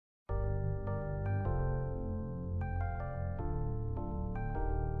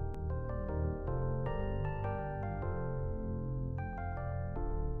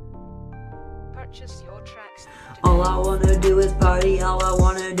Purchase your tracks. All I wanna do is party, all I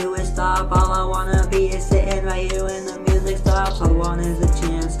wanna do is stop. All I wanna be is sitting right here when the music stops. All I want is a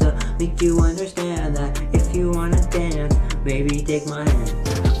chance to make you understand that if you wanna dance, baby take my hand.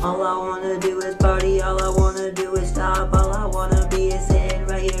 All I wanna do is party, all I wanna do is stop. All I wanna be is sitting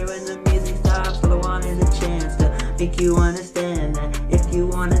right here when the music stops. All I want is a chance to make you understand that if you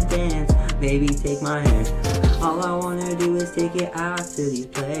wanna dance, baby take my hand. All I wanna do is take it out to these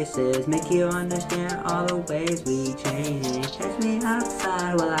places, make you understand all the ways we change. Catch me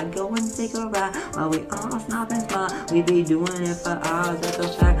outside while I go and take a ride. While we all stop and smile, we be doing it for hours, that's a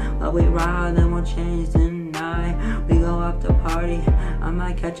fact. While we ride, then we'll change tonight. We go up to party, I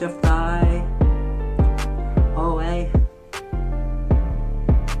might catch a fly. Oh wait,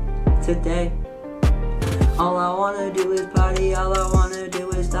 today. All I wanna do is party, all I wanna do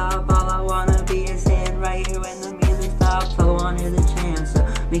is stop. All I wanna be is sitting right here when the music stops. All I want is a chance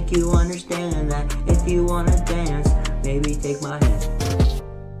to make you understand that if you wanna dance, baby take my hand.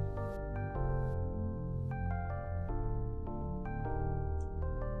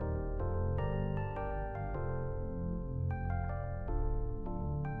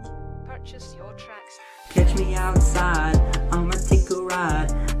 Purchase your tracks. Catch me outside, I'ma take a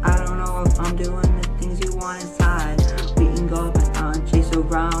ride. I don't know if I'm doing the things you want inside. We can go up and on, chase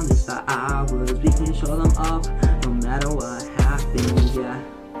around this for hours. We can show them up, no matter what happens, yeah.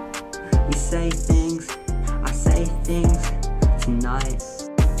 We say things, I say things tonight.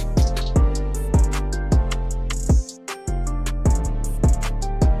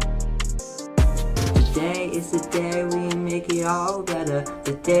 Today is the day we make it all better.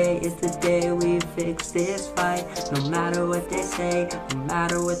 Today is the day we fix this fight. No matter what they say, no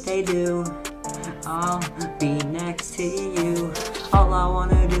matter what they do, I'll be next to you. All I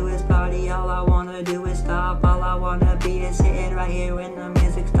wanna do is party, all I wanna do is stop. All I wanna be is sitting right here when the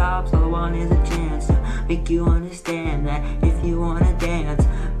music stops. All I want is a chance to make you understand that if you wanna dance,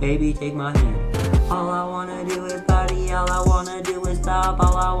 baby take my hand. All I wanna do is party, all I wanna do is stop.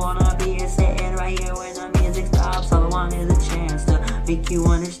 All I wanna be is sitting right here when the music stops. All I want is a chance to make you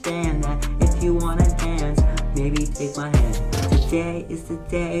understand that if you wanna dance, baby take my hand. Today is the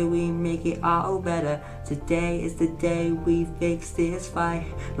day we make it all better. Today is the day we fix this fight.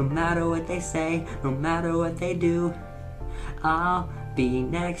 No matter what they say, no matter what they do, I'll be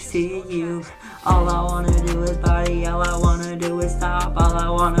next to you. All I wanna do is party, all I wanna do is stop. All I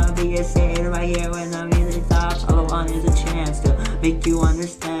wanna be is sitting right here when the music stops. All I want is a chance to make you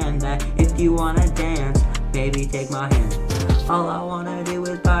understand that if you wanna dance, baby take my hand. All I wanna do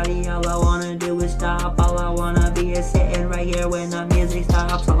is party, all I wanna do is stop. All I wanna be is sitting right here when the music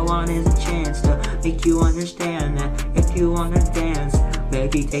stops. All I want is a chance to make you understand that if you wanna dance,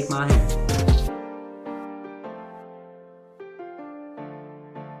 baby take my hand.